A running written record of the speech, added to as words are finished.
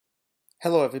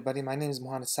Hello everybody, my name is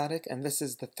Mohamed Sadek and this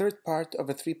is the third part of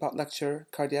a three-part lecture,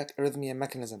 Cardiac Arrhythmia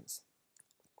Mechanisms.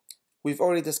 We've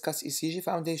already discussed ECG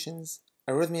foundations,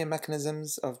 arrhythmia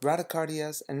mechanisms of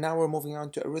bradycardias, and now we're moving on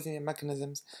to arrhythmia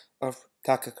mechanisms of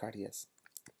tachycardias.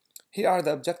 Here are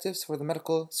the objectives for the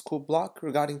medical school block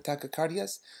regarding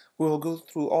tachycardias. We will go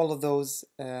through all of those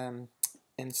in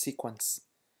sequence.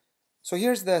 So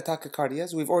here's the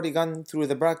tachycardias. We've already gone through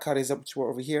the bradycardias, which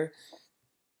were over here.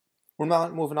 We're now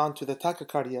moving on to the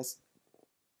tachycardias.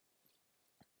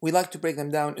 We like to break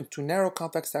them down into narrow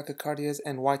complex tachycardias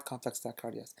and wide complex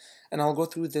tachycardias. And I'll go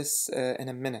through this in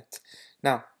a minute.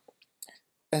 Now,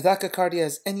 a tachycardia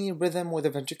is any rhythm with a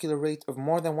ventricular rate of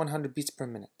more than 100 beats per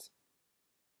minute.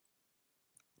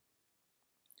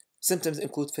 Symptoms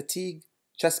include fatigue,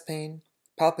 chest pain,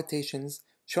 palpitations,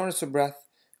 shortness of breath,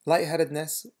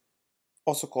 lightheadedness,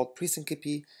 also called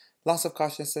presyncope, loss of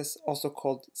consciousness, also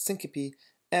called syncope,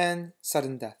 and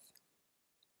sudden death.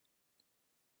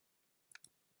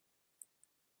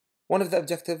 One of the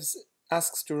objectives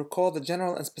asks to recall the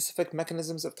general and specific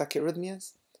mechanisms of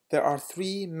tachyarrhythmias. There are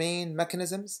three main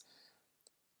mechanisms.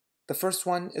 The first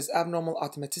one is abnormal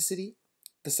automaticity.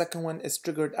 The second one is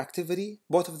triggered activity.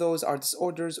 Both of those are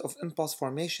disorders of impulse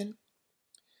formation.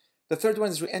 The third one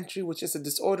is reentry, which is a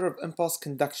disorder of impulse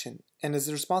conduction and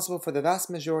is responsible for the vast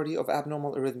majority of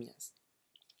abnormal arrhythmias.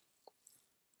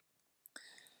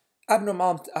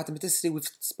 Abnormal automaticity we've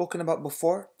spoken about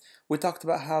before. We talked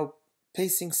about how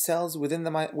pacing cells within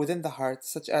the heart,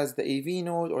 such as the AV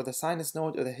node or the sinus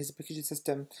node or the hypophyseal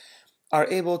system, are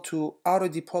able to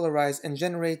auto-depolarize and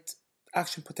generate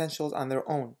action potentials on their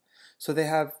own. So they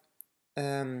have,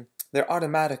 they're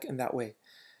automatic in that way.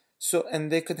 And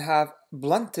they could have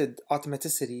blunted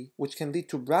automaticity, which can lead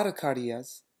to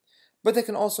bradycardias, but they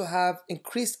can also have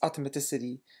increased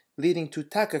automaticity, leading to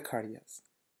tachycardias.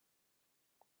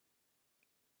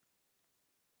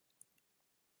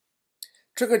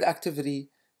 Triggered activity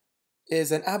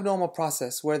is an abnormal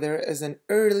process where there is an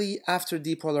early after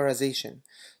depolarization.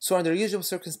 So under usual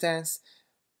circumstance,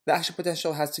 the action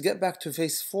potential has to get back to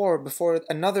phase 4 before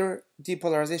another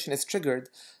depolarization is triggered.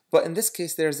 But in this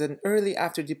case, there's an early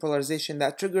after depolarization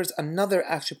that triggers another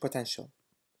action potential.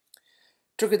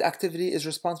 Triggered activity is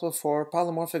responsible for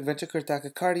polymorphic ventricular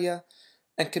tachycardia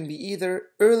and can be either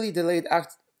early delayed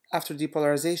after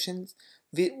depolarizations,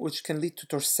 which can lead to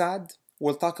torsade.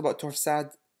 We'll talk about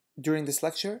torsade during this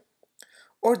lecture,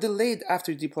 or delayed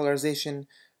after depolarization,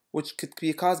 which could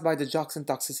be caused by digoxin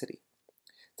toxicity.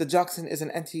 Digoxin is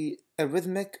an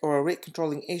antiarrhythmic or a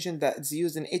rate-controlling agent that is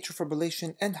used in atrial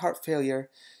fibrillation and heart failure,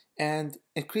 and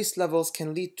increased levels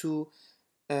can lead to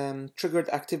triggered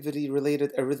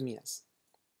activity-related arrhythmias.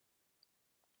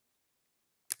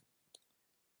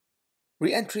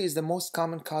 Reentry is the most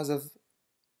common cause of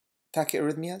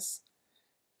tachyarrhythmias,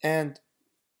 and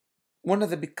one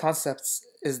of the big concepts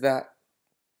is that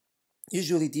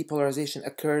usually depolarization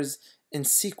occurs in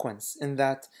sequence, in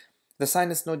that the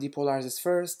sinus node depolarizes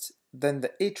first, then the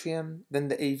atrium, then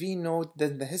the AV node,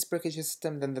 then the hypophyseal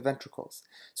system, then the ventricles.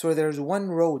 So there's one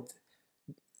road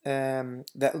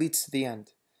that leads to the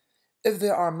end. If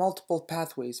there are multiple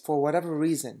pathways for whatever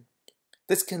reason,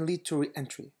 this can lead to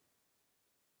reentry.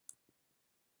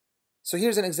 So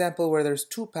here's an example where there's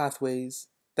two pathways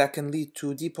that can lead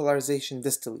to depolarization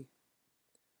distally.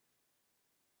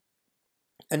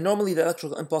 And normally the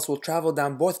electrical impulse will travel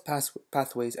down both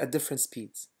pathways at different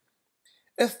speeds.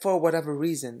 If for whatever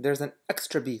reason there's an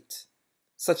extra beat,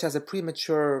 such as a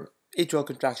premature atrial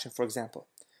contraction, for example,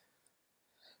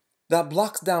 that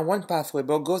blocks down one pathway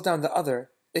but goes down the other,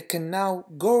 it can now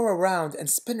go around and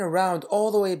spin around all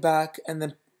the way back and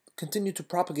then continue to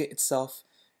propagate itself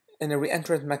in a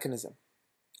reentrant mechanism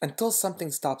until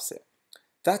something stops it.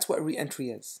 That's what reentry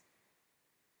is.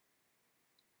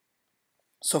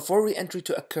 So for reentry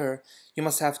to occur, you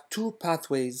must have two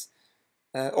pathways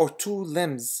or two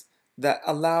limbs that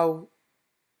allow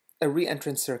a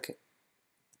reentrant circuit.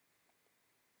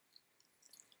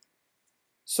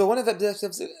 So one of the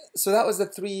objectives, so that was the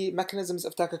three mechanisms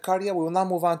of tachycardia. We will now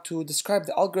move on to describe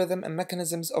the algorithm and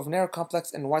mechanisms of narrow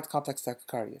complex and wide complex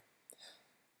tachycardia.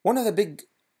 One of the big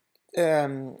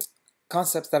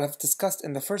concepts that I've discussed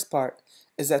in the first part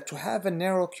is that to have a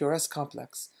narrow QRS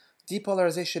complex,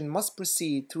 depolarization must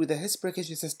proceed through the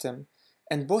hypophyseal system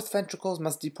and both ventricles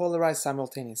must depolarize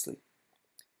simultaneously.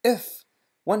 If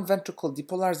one ventricle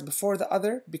depolarizes before the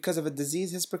other because of a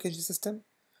diseased hypophyseal system,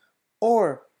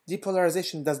 or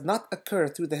depolarization does not occur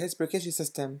through the hypophyseal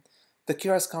system, the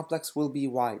QRS complex will be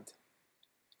wide.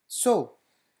 So,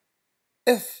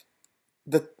 if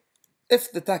the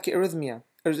tachyarrhythmia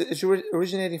is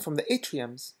originating from the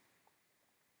atriums,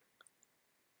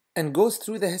 and goes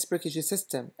through the hypercapnic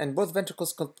system and both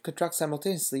ventricles contract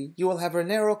simultaneously, you will have a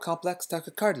narrow complex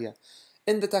tachycardia.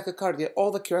 In the tachycardia,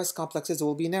 all the QRS complexes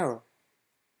will be narrow.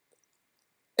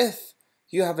 If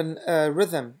you have a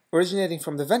rhythm originating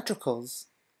from the ventricles,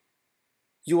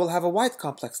 you will have a wide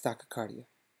complex tachycardia.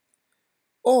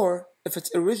 Or if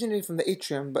it's originating from the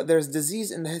atrium but there's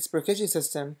disease in the hypercapnic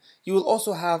system, you will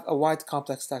also have a wide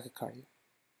complex tachycardia.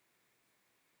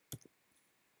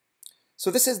 So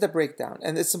this is the breakdown,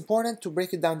 and it's important to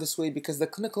break it down this way because the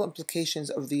clinical implications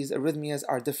of these arrhythmias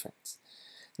are different.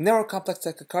 Narrow complex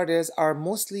tachycardias are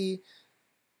mostly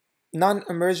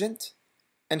non-emergent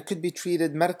and could be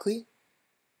treated medically.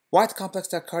 Wide complex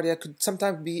tachycardia could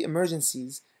sometimes be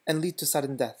emergencies and lead to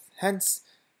sudden death. Hence,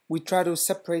 we try to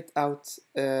separate out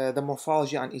the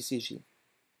morphology on ECG.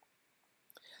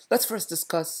 Let's first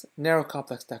discuss narrow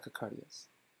complex tachycardias.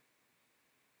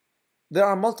 There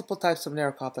are multiple types of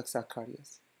narrow complex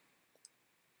tachycardias.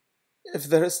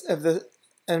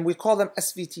 And we call them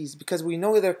SVTs because we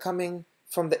know they're coming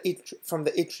from the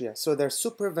atria, so they're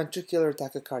supraventricular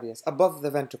tachycardias, above the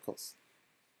ventricles.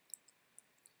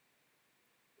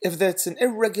 If that's an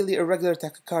irregular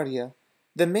tachycardia,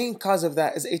 the main cause of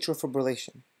that is atrial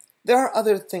fibrillation. There are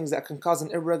other things that can cause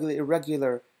an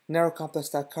irregular narrow complex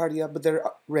tachycardia, but they're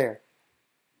rare.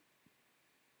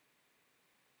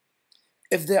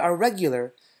 If they are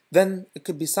regular, then it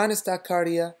could be sinus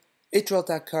tachycardia, atrial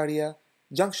tachycardia,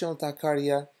 junctional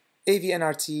tachycardia,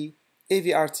 AVNRT,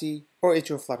 AVRT, or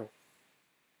atrial flutter.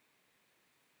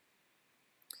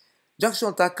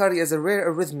 Junctional tachycardia is a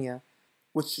rare arrhythmia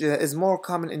which is more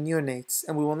common in neonates,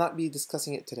 and we will not be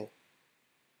discussing it today.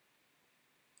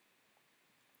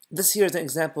 This here is an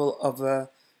example of a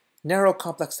narrow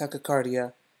complex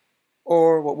tachycardia,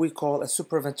 or what we call a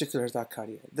supraventricular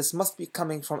tachycardia. This must be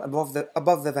coming from above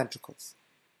the ventricles.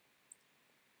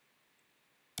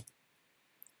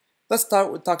 Let's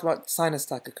start with talking about sinus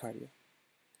tachycardia.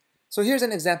 So here's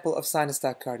an example of sinus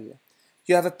tachycardia.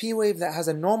 You have a P wave that has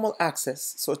a normal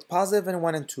axis, so it's positive in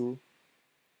 1 and 2,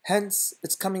 hence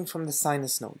it's coming from the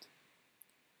sinus node.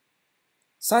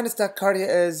 Sinus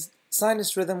tachycardia is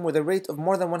sinus rhythm with a rate of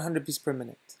more than 100 beats per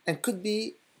minute and could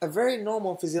be a very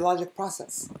normal physiologic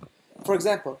process. For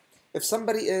example, if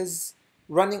somebody is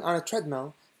running on a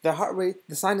treadmill, the heart rate,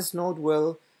 the sinus node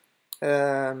will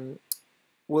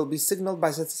be signaled by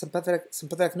the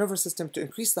sympathetic nervous system to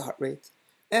increase the heart rate,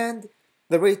 and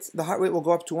the heart rate will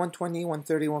go up to 120,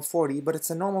 130, 140, but it's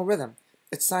a normal rhythm.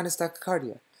 It's sinus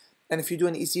tachycardia. And if you do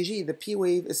an ECG, the P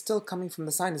wave is still coming from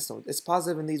the sinus node. It's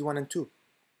positive in these 1 and 2.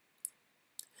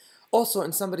 Also,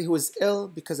 in somebody who is ill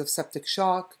because of septic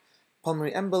shock,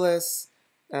 pulmonary embolus,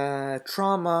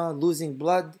 trauma, losing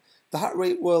blood, the heart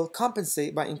rate will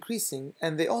compensate by increasing,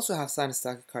 and they also have sinus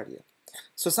tachycardia.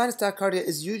 So sinus tachycardia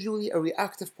is usually a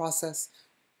reactive process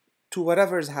to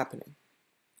whatever is happening.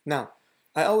 Now,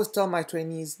 I always tell my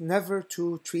trainees never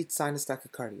to treat sinus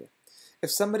tachycardia.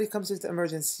 If somebody comes into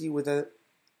emergency with an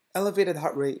elevated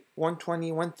heart rate,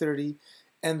 120, 130,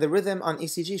 and the rhythm on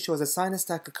ECG shows a sinus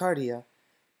tachycardia,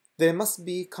 they must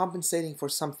be compensating for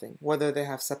something, whether they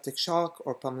have septic shock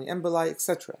or pulmonary emboli,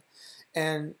 etc.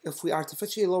 And if we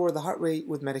artificially lower the heart rate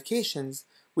with medications,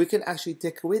 we can actually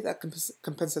take away that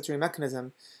compensatory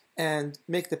mechanism and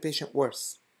make the patient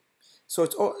worse. So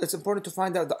it's important to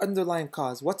find out the underlying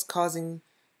cause. What's causing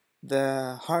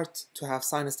the heart to have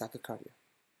sinus tachycardia?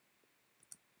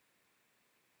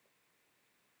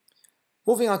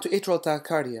 Moving on to atrial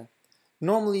tachycardia.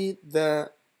 Normally,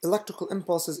 the electrical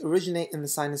impulses originate in the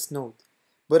sinus node.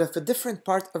 But if a different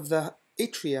part of the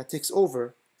atria takes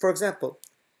over, for example,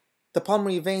 the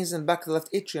pulmonary veins in the back of the left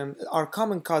atrium are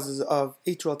common causes of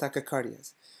atrial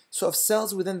tachycardias. So if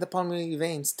cells within the pulmonary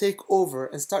veins take over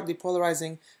and start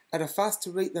depolarizing at a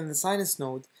faster rate than the sinus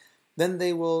node, then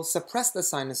they will suppress the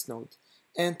sinus node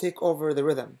and take over the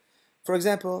rhythm. For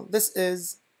example, this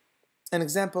is an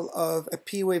example of a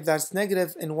P wave that's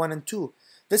negative in 1 and 2.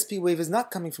 This P wave is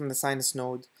not coming from the sinus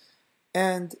node,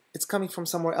 and it's coming from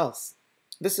somewhere else.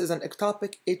 This is an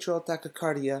ectopic atrial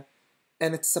tachycardia,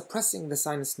 and it's suppressing the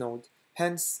sinus node.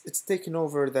 Hence, it's taken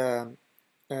over the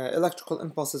electrical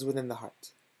impulses within the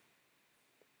heart.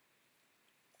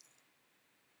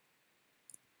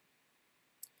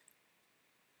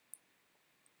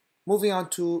 Moving on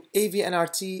to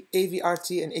AVNRT,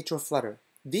 AVRT, and atrial flutter.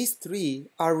 These three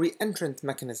are reentrant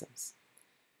mechanisms.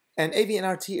 And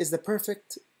AVNRT is the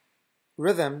perfect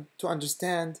rhythm to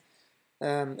understand,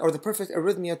 or the perfect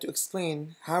arrhythmia to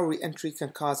explain how reentry can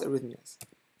cause arrhythmias.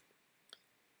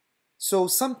 So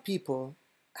some people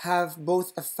have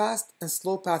both a fast and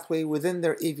slow pathway within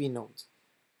their AV node.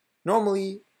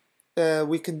 Normally,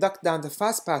 we conduct down the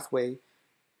fast pathway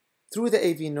through the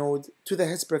AV node to the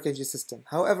His-Purkinje system.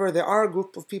 However, there are a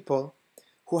group of people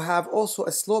who have also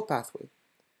a slow pathway.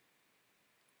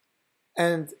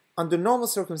 And under normal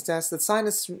circumstances, the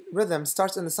sinus rhythm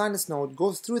starts in the sinus node,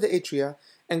 goes through the atria,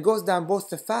 and goes down both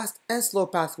the fast and slow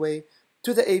pathway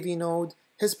to the AV node,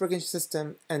 His-Purkinje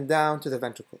system, and down to the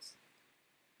ventricles.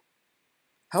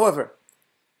 However,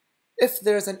 if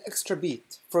there's an extra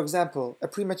beat, for example, a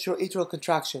premature atrial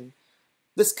contraction,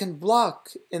 this can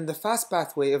block in the fast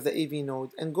pathway of the AV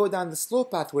node and go down the slow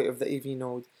pathway of the AV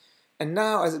node. And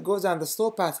now, as it goes down the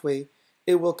slow pathway,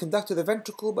 it will conduct to the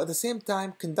ventricle, but at the same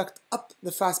time conduct up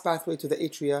the fast pathway to the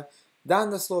atria, down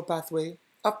the slow pathway,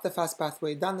 up the fast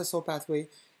pathway, down the slow pathway,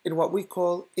 in what we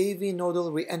call AV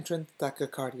nodal reentrant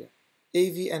tachycardia,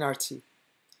 AVNRT,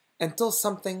 until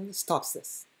something stops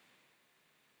this.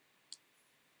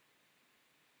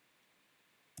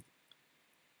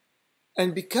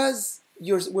 And because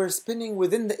we're spinning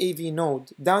within the AV node,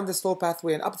 down the slow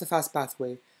pathway and up the fast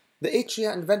pathway, the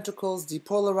atria and ventricles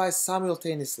depolarize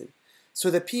simultaneously. So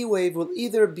the P wave will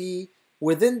either be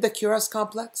within the QRS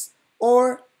complex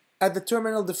or at the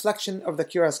terminal deflection of the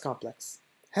QRS complex.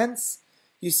 Hence,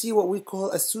 you see what we call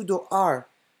a pseudo R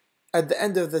at the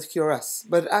end of the QRS,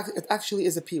 but it actually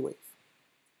is a P wave.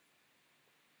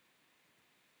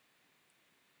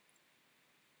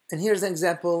 And here's an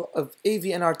example of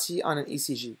AVNRT on an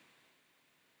ECG.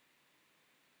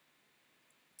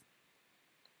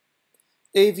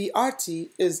 AVRT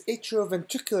is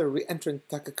atrioventricular reentrant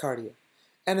tachycardia,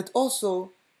 and it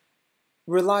also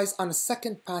relies on a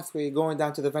second pathway going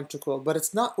down to the ventricle, but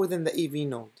it's not within the AV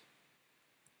node.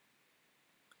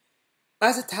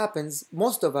 As it happens,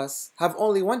 most of us have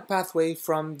only one pathway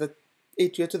from the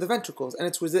atria to the ventricles, and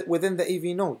it's within the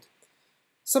AV node.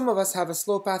 Some of us have a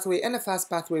slow pathway and a fast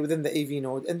pathway within the AV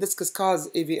node, and this could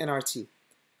cause AVNRT.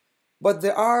 But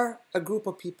there are a group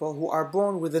of people who are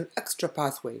born with an extra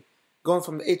pathway going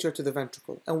from the atria to the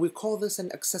ventricle, and we call this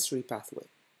an accessory pathway.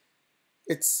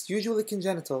 It's usually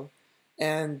congenital,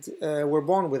 and we're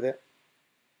born with it,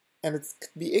 and it could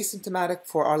be asymptomatic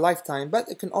for our lifetime, but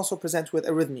it can also present with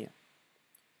arrhythmia.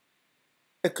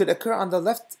 It could occur on the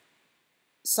left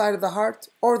side of the heart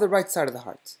or the right side of the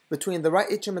heart, between the right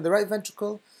atrium and the right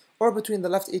ventricle, or between the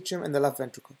left atrium and the left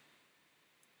ventricle.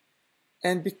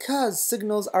 And because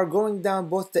signals are going down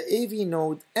both the AV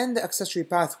node and the accessory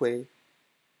pathway,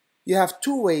 you have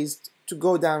two ways to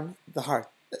go down the heart,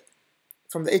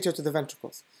 from the atria to the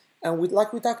ventricles. And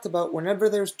like we talked about, whenever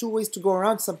there's two ways to go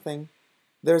around something,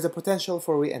 there's a potential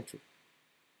for re-entry.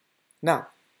 Now,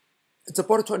 it's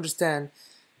important to understand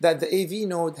that the AV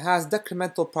node has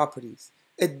decremental properties.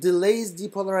 It delays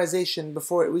depolarization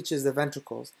before it reaches the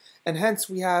ventricles, and hence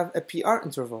we have a PR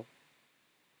interval.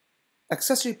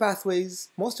 Accessory pathways,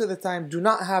 most of the time, do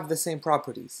not have the same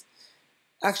properties.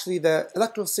 Actually, the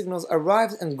electrical signals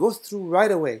arrive and go through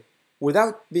right away,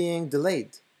 without being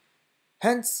delayed.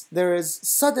 Hence, there is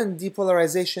sudden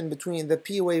depolarization between the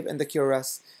P wave and the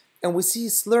QRS, and we see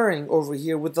slurring over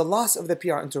here with the loss of the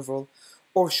PR interval,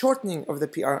 or shortening of the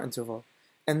PR interval,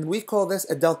 and we call this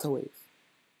a delta wave.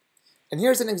 And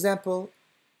here's an example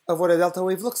of what a delta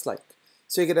wave looks like.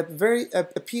 So you get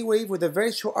a P wave with a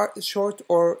very short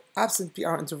or absent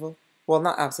PR interval. Well,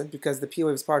 not absent because the P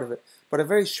wave is part of it, but a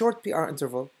very short PR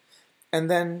interval. And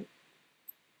then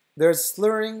there's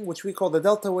slurring, which we call the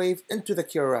delta wave, into the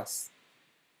QRS.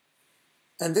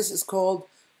 And this is called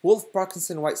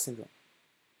Wolff-Parkinson-White syndrome.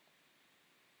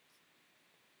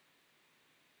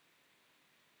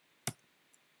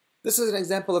 This is an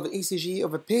example of an ECG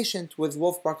of a patient with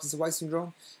Wolff-Parkinson-White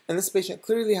syndrome, and this patient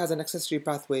clearly has an accessory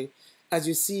pathway. As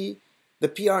you see, the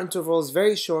PR interval is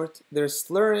very short, there's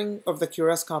slurring of the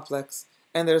QRS complex,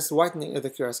 and there's whitening of the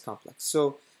QRS complex.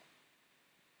 So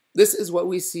this is what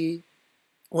we see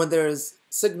when there's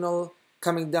signal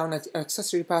coming down an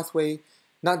accessory pathway,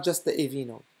 not just the AV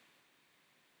node.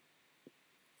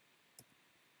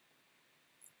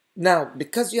 Now,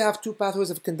 because you have two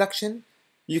pathways of conduction,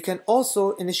 you can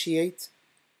also initiate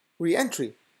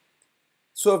re-entry.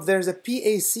 So if there's a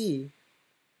PAC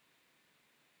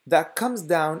that comes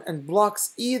down and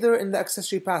blocks either in the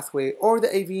accessory pathway or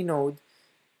the AV node,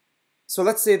 so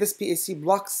let's say this PAC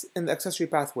blocks in the accessory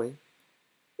pathway,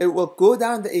 it will go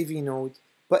down the AV node,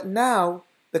 but now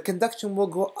the conduction will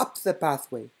go up the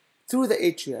pathway, through the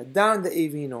atria, down the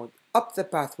AV node, up the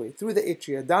pathway, through the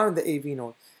atria, down the AV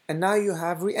node, and now you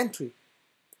have re-entry.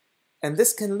 And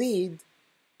this can lead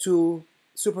to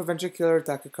supraventricular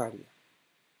tachycardia.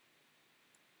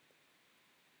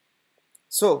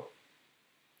 So,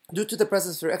 due to the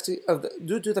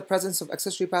presence of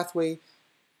accessory pathway,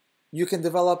 you can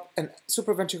develop an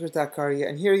supraventricular tachycardia,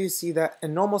 and here you see that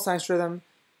in normal sinus rhythm,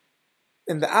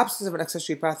 in the absence of an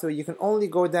accessory pathway, you can only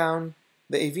go down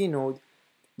the AV node.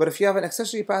 But if you have an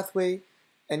accessory pathway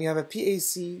and you have a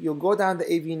PAC, you'll go down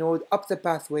the AV node, up the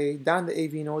pathway, down the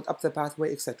AV node, up the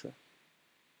pathway, etc.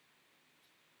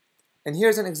 And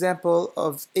here's an example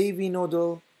of here's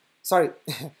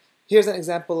an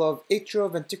example of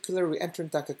atrioventricular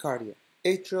reentrant tachycardia.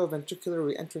 Atrioventricular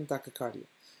reentrant tachycardia,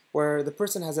 where the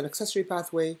person has an accessory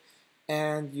pathway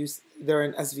and they're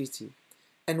in SVT.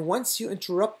 And once you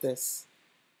interrupt this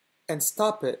and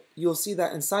stop it, you'll see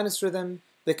that in sinus rhythm,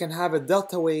 they can have a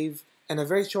delta wave and a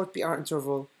very short PR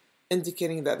interval,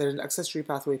 indicating that there's an accessory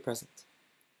pathway present.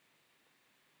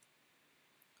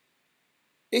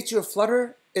 Atrial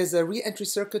flutter is a re-entry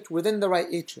circuit within the right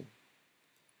atrium.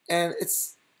 And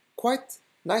it's quite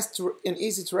nice and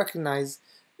easy to recognize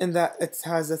in that it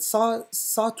has a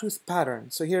sawtooth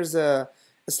pattern. So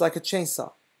it's like a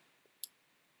chainsaw.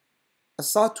 A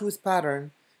sawtooth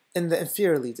pattern in the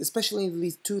inferior leads, especially in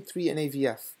leads 2, 3, and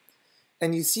AVF.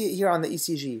 And you see it here on the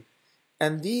ECG.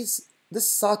 And this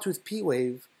sawtooth P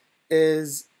wave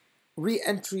is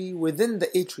re-entry within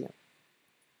the atrium.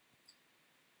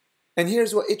 And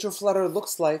here's what atrial flutter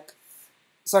looks like.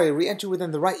 Re-entry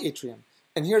within the right atrium.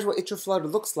 And here's what atrial flutter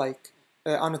looks like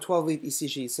on a 12-lead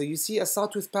ECG. So you see a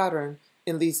sawtooth pattern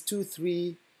in leads 2,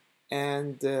 3,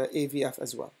 and AVF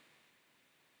as well.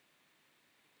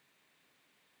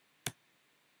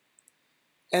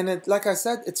 And like I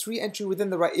said, it's re-entry within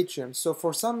the right atrium. So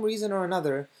for some reason or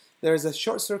another, there's a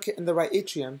short circuit in the right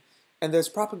atrium, and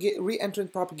there's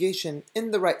re-entrant propagation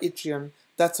in the right atrium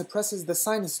that suppresses the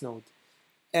sinus node.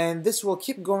 And this will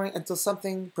keep going until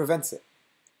something prevents it.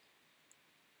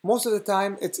 Most of the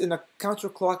time, it's in a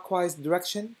counterclockwise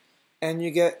direction, and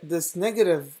you get this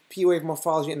negative P wave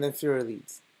morphology in the inferior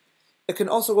leads. It can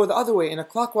also go the other way in a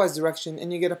clockwise direction,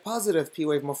 and you get a positive P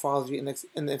wave morphology in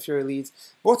the inferior leads.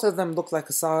 Both of them look like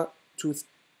a sawtooth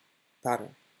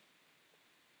pattern.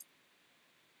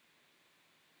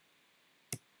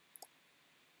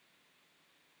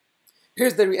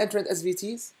 Here's the reentrant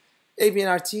SVTs, AV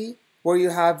and RT, where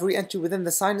you have re-entry within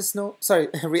the sinus node,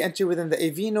 re-entry within the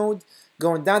AV node,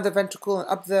 going down the ventricle and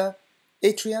up the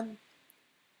atrium.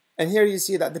 And here you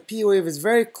see that the P wave is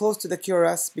very close to the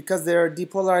QRS because they're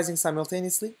depolarizing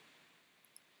simultaneously.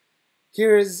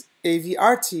 Here is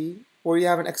AV-RT, where you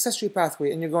have an accessory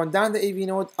pathway, and you're going down the AV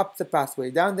node, up the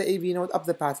pathway, down the AV node, up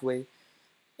the pathway.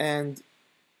 And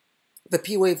the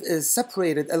P wave is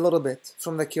separated a little bit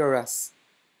from the QRS.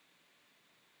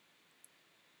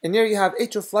 And here you have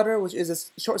atrial flutter, which is a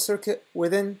short circuit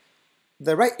within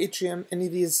the right atrium, and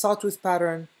it is sawtooth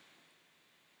pattern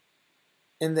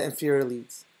in the inferior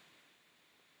leads.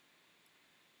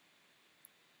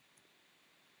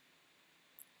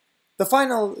 The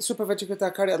final supraventricular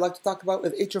tachycardia I'd like to talk about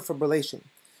is atrial fibrillation.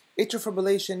 Atrial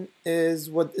fibrillation is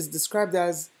what is described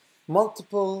as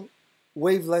multiple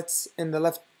wavelets in the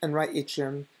left and right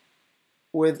atrium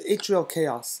with atrial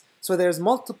chaos. So there's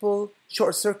multiple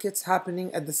short circuits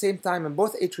happening at the same time in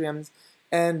both atriums,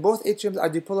 and both atriums are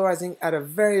depolarizing at a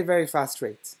very, very fast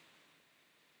rate.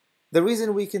 The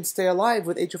reason we can stay alive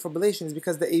with atrial fibrillation is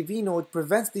because the AV node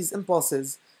prevents these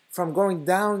impulses from going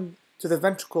down to the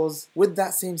ventricles with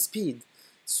that same speed.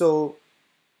 So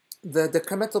the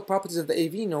decremental properties of the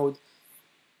AV node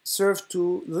serve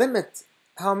to limit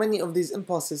how many of these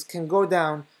impulses can go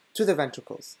down to the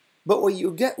ventricles. But what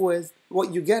you get is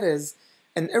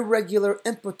an irregular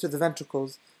input to the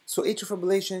ventricles. So atrial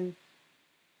fibrillation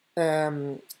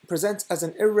presents as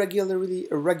an irregular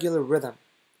rhythm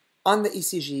on the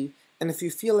ECG, and if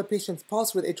you feel a patient's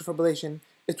pulse with atrial fibrillation,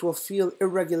 it will feel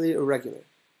irregular.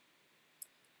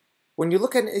 When you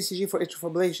look at an ECG for atrial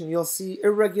fibrillation, you'll see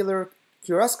irregular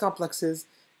QRS complexes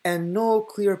and no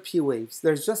clear P waves.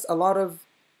 There's just a lot of,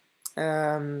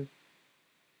 a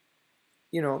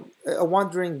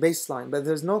wandering baseline, but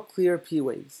there's no clear P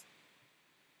waves.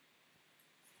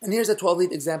 And here's a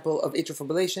 12-lead example of atrial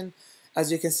fibrillation.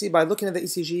 As you can see by looking at the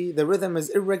ECG, the rhythm is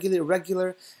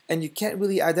irregular, and you can't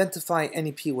really identify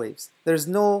any P waves. There's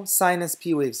no sinus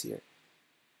P waves here.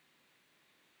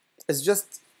 It's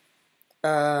just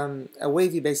a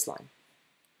wavy baseline.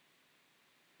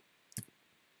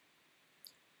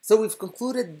 So we've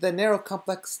concluded the narrow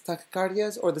complex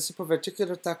tachycardias, or the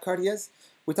supraventricular tachycardias.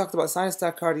 We talked about sinus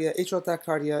tachycardia, atrial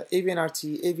tachycardia, AV and RT,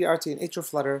 AV-RT, and atrial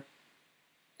flutter.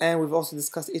 And we've also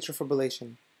discussed atrial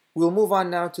fibrillation. We'll move on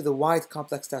now to the wide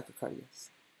complex tachycardias.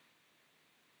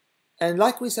 And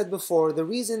like we said before, the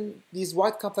reason these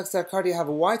wide complex tachycardia have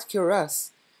a wide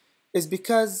QRS is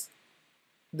because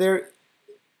they're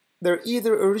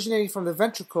either originating from the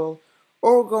ventricle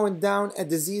or going down a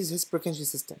diseased His-Purkinje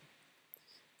system.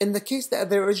 In the case that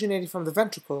they're originating from the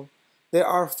ventricle, there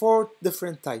are four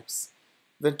different types: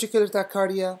 ventricular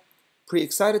tachycardia,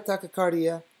 pre-excited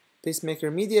tachycardia,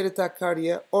 pacemaker-mediated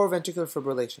tachycardia, or ventricular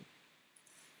fibrillation.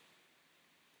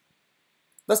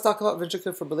 Let's talk about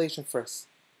ventricular fibrillation first.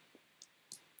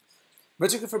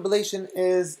 Ventricular fibrillation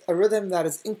is a rhythm that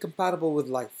is incompatible with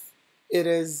life. It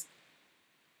is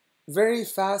very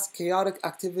fast, chaotic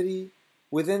activity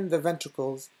within the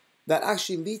ventricles that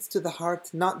actually leads to the heart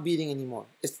not beating anymore.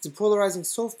 It's depolarizing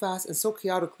so fast and so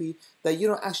chaotically that you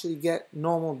don't actually get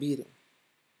normal beating.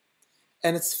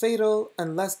 And it's fatal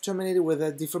unless terminated with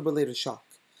a defibrillator shock.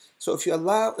 So if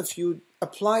you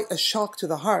apply a shock to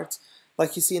the heart,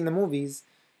 like you see in the movies,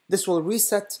 this will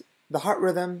reset the heart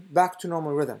rhythm back to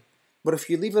normal rhythm. But if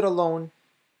you leave it alone,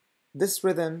 this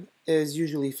rhythm is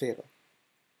usually fatal.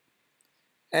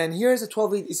 And here's a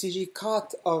 12-lead ECG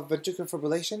caught of ventricular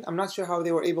fibrillation. I'm not sure how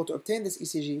they were able to obtain this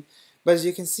ECG, but as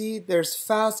you can see, there's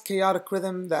fast, chaotic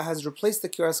rhythm that has replaced the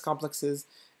QRS complexes,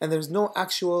 and there's no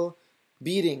actual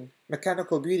beating,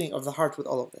 mechanical beating of the heart with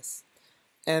all of this.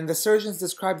 And the surgeons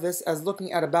describe this as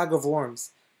looking at a bag of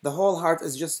worms. The whole heart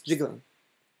is just jiggling,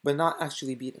 but not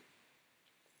actually beating.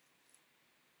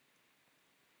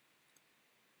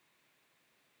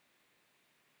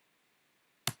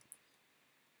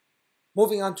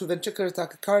 Moving on to ventricular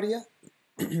tachycardia.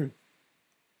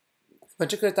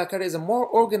 Ventricular tachycardia is a more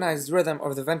organized rhythm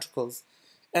of the ventricles,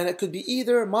 and it could be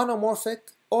either monomorphic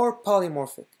or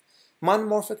polymorphic.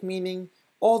 Monomorphic meaning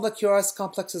all the QRS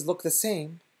complexes look the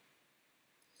same.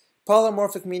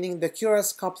 Polymorphic meaning the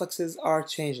QRS complexes are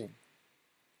changing.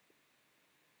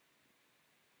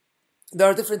 There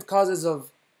are different causes of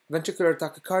ventricular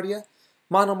tachycardia.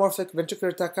 Monomorphic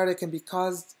ventricular tachycardia can be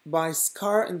caused by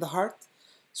scar in the heart.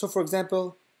 So for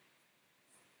example,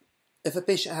 if a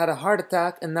patient had a heart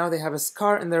attack and now they have a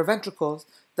scar in their ventricles,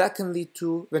 that can lead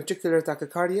to ventricular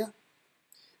tachycardia.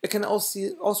 It can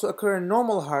also occur in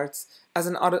normal hearts as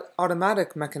an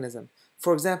automatic mechanism.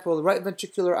 For example, right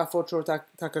ventricular outflow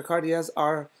tachycardias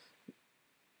are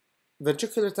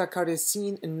ventricular tachycardia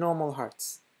seen in normal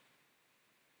hearts.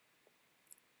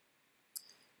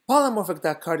 Polymorphic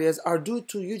tachycardias are due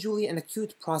to usually an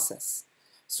acute process.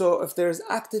 So if there's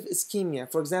active ischemia,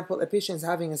 for example, a patient is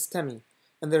having a STEMI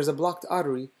and there's a blocked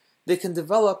artery, they can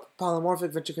develop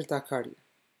polymorphic ventricular tachycardia.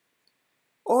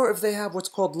 Or if they have what's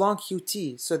called long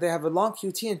QT, so they have a long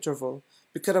QT interval,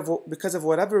 because of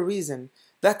whatever reason,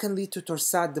 that can lead to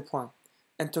torsade de pointe.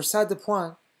 And torsade de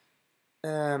pointe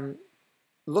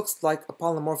looks like a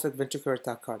polymorphic ventricular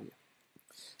tachycardia.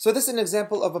 So this is an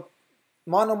example of a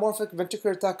monomorphic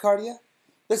ventricular tachycardia.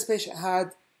 This patient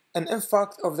had an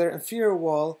infarct of their inferior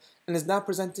wall and is now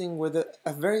presenting with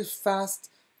a very fast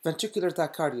ventricular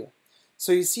tachycardia.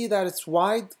 So you see that it's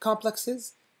wide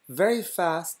complexes, very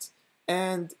fast,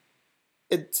 and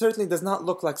it certainly does not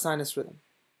look like sinus rhythm.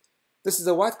 This is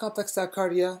a wide complex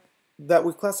tachycardia that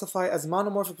we classify as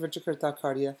monomorphic ventricular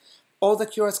tachycardia. All the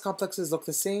QRS complexes look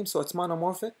the same, so it's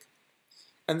monomorphic.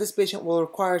 And this patient will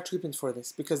require treatment for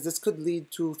this because this could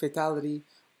lead to fatality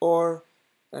or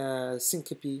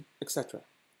syncope, etc.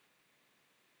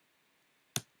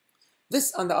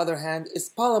 This, on the other hand, is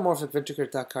polymorphic ventricular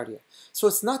tachycardia. So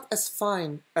it's not as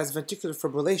fine as ventricular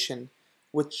fibrillation,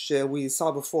 which we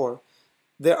saw before.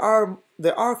 There are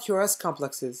QRS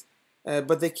complexes,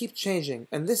 but they keep changing,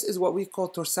 and this is what we call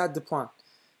torsade de pointe.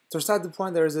 Torsade de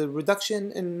pointe, there is a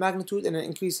reduction in magnitude and an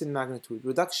increase in magnitude,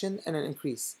 reduction and an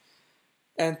increase.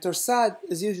 And torsade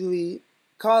is usually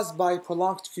caused by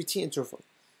prolonged QT interval.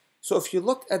 So if you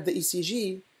look at the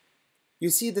ECG, you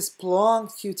see this prolonged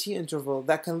QT interval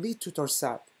that can lead to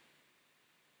torsade.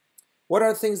 What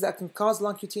are the things that can cause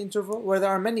long QT interval? Well,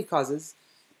 there are many causes.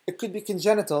 It could be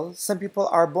congenital. Some people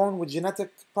are born with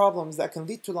genetic problems that can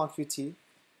lead to long QT.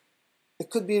 It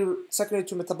could be secondary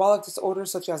to metabolic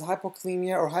disorders such as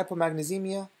hypokalemia or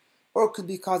hypomagnesemia, or it could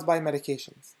be caused by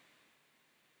medications.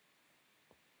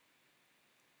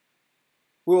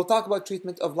 We will talk about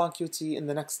treatment of long QT in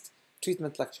the next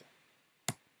treatment lecture.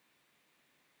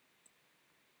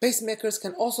 Pacemakers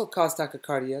can also cause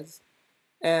tachycardias,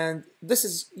 and this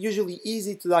is usually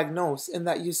easy to diagnose in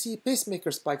that you see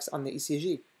pacemaker spikes on the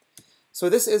ECG. So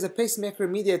this is a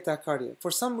pacemaker-mediated tachycardia.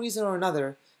 For some reason or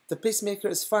another, the pacemaker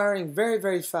is firing very,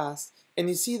 very fast, and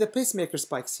you see the pacemaker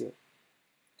spikes here.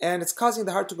 And it's causing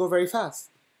the heart to go very fast.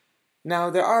 Now,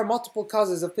 there are multiple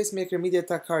causes of pacemaker-mediated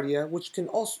tachycardia, which can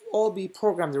also all be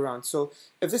programmed around. So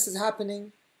if this is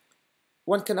happening,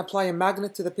 one can apply a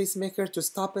magnet to the pacemaker to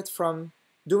stop it from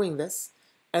doing this,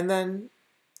 and then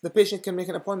the patient can make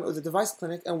an appointment with the device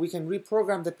clinic and we can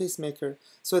reprogram the pacemaker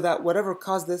so that whatever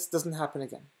caused this doesn't happen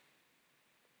again.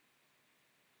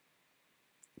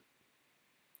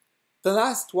 The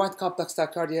last wide complex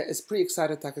tachycardia is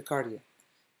pre-excited tachycardia.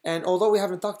 And although we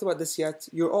haven't talked about this yet,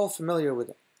 you're all familiar with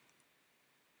it.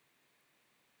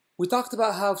 We talked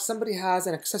about how if somebody has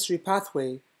an accessory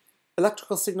pathway,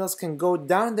 electrical signals can go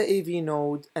down the AV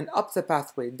node and up the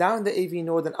pathway, down the AV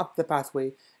node and up the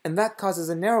pathway, and that causes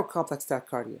a narrow complex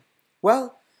tachycardia.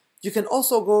 Well, you can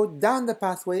also go down the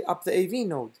pathway up the AV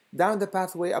node, down the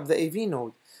pathway up the AV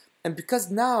node. And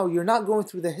because now you're not going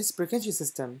through the His-Purkinje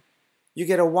system, you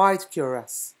get a wide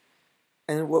QRS,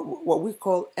 and what we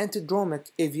call antidromic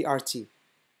AVRT.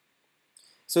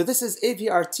 So this is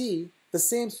AVRT, the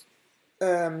same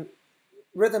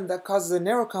rhythm that causes a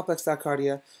narrow complex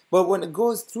tachycardia, but when it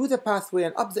goes through the pathway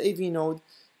and up the AV node,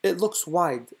 it looks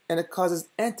wide, and it causes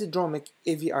antidromic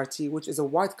AVRT, which is a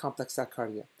wide complex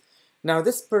tachycardia. Now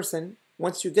this person,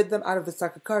 once you get them out of the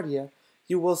tachycardia,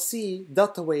 you will see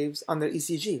delta waves on their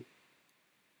ECG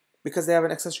because they have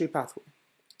an accessory pathway.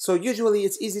 So usually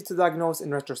it's easy to diagnose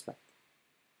in retrospect.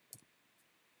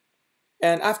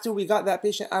 And after we got that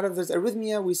patient out of this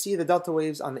arrhythmia, we see the delta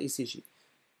waves on the ECG.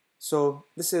 So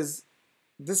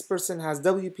this person has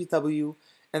WPW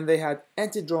and they had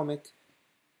antidromic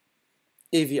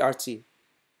AVRT.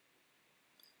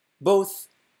 Both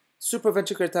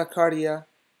supraventricular tachycardia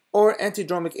or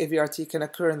antidromic AVRT can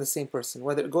occur in the same person,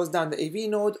 whether it goes down the AV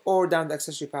node or down the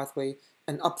accessory pathway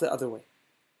and up the other way.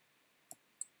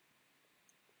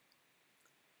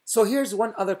 So here's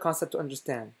one other concept to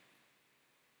understand.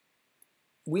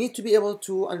 We need to be able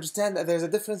to understand that there's a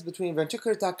difference between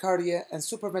ventricular tachycardia and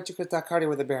supraventricular tachycardia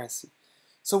with aberrancy.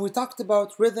 So we talked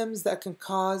about rhythms that can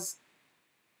cause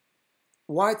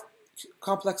wide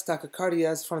complex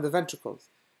tachycardias from the ventricles,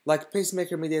 like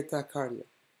pacemaker-mediated tachycardia,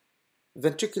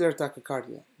 ventricular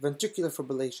tachycardia, ventricular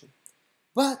fibrillation.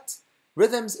 But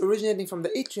rhythms originating from the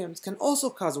atriums can also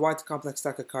cause wide complex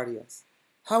tachycardias.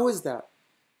 How is that?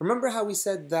 Remember how we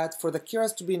said that for the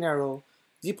QRS to be narrow,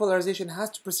 depolarization has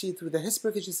to proceed through the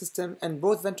His-Purkinje system and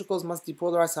both ventricles must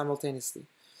depolarize simultaneously.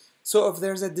 So if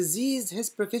there's a diseased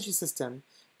His-Purkinje system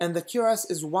and the QRS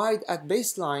is wide at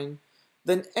baseline,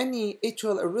 then any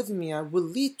atrial arrhythmia will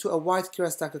lead to a wide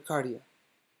QRS tachycardia.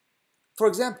 For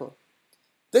example,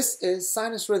 this is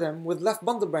sinus rhythm with left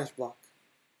bundle branch block.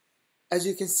 As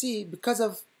you can see, because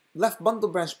of left bundle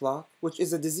branch block, which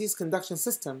is a diseased conduction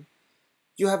system,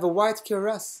 you have a wide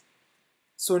QRS.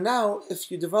 So now if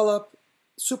you develop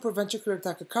supraventricular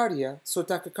tachycardia, so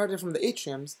tachycardia from the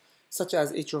atriums, such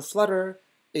as atrial flutter,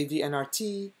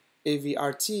 AVNRT,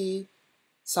 AVRT,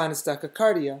 sinus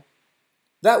tachycardia,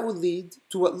 that would lead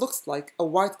to what looks like a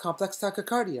wide complex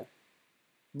tachycardia.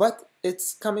 But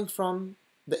it's coming from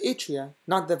the atria,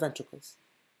 not the ventricles.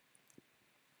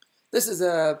 This is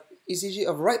a ECG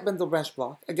of right bundle branch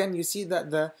block. Again, you see that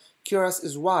the QRS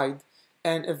is wide,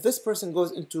 and if this person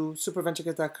goes into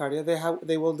supraventricular tachycardia,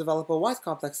 they will develop a wide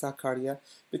complex tachycardia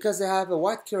because they have a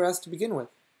wide QRS to begin with.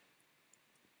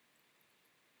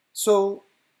 So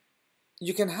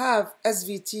you can have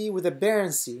SVT with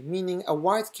aberrancy, meaning a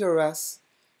wide QRS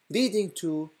leading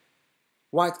to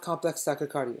wide complex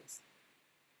tachycardias.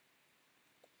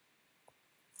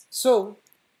 So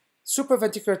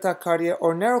supraventricular tachycardia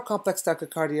or narrow complex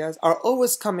tachycardias are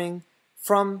always coming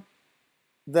from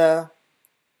the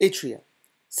atria.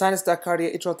 Sinus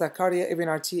tachycardia, atrial tachycardia,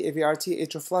 AVNRT, AVRT,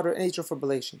 atrial flutter, and atrial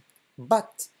fibrillation.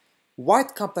 But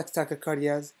wide complex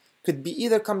tachycardias could be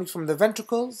either coming from the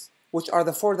ventricles, which are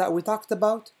the four that we talked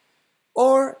about,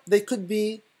 or they could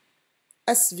be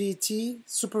SVT,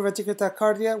 supraventricular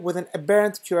tachycardia, with an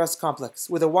aberrant QRS complex,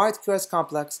 with a wide QRS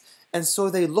complex, and so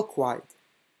they look wide.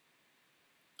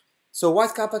 So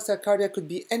wide complex tachycardia could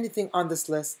be anything on this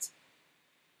list.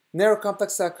 Narrow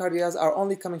complex tachycardias are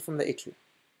only coming from the atria.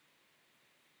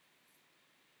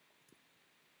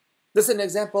 This is an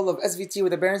example of SVT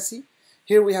with aberrancy.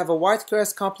 Here we have a wide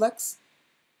QRS complex,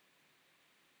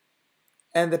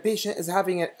 and the patient is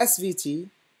having an SVT,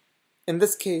 in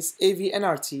this case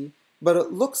AVNRT, but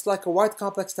it looks like a wide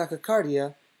complex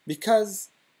tachycardia because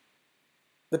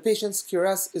the patient's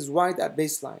QRS is wide at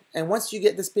baseline. And once you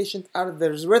get this patient out of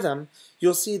their rhythm,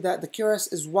 you'll see that the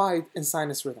QRS is wide in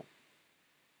sinus rhythm.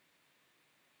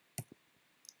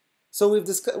 So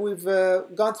we've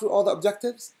gone through all the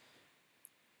objectives.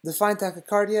 Define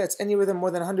tachycardia, it's any rhythm more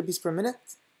than 100 beats per minute.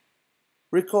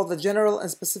 Recall the general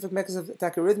and specific mechanisms of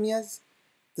tachyarrhythmias.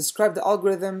 Describe the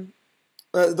algorithm.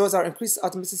 Those are increased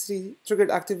automaticity,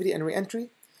 triggered activity, and reentry.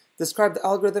 Describe the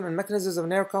algorithm and mechanisms of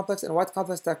narrow complex and wide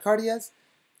complex tachycardias.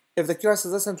 If the QRS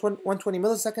is less than 120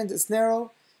 milliseconds, it's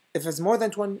narrow. If it's more than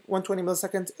 120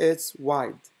 milliseconds, it's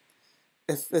wide.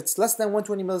 If it's less than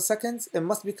 120 milliseconds, it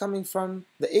must be coming from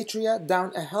the atria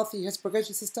down a healthy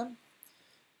His-Purkinje system.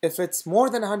 If it's more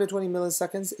than 120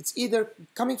 milliseconds, it's either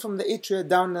coming from the atria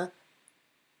down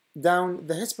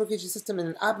the hypercage system in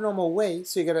an abnormal way,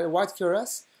 so you get a wide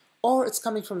QRS, or it's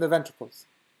coming from the ventricles.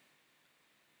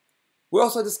 We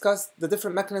also discussed the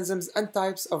different mechanisms and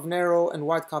types of narrow and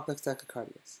wide complex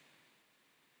tachycardias.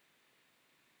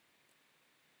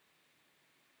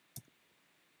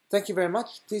 Thank you very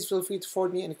much. Please feel free to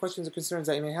forward me any questions or concerns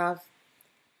that you may have.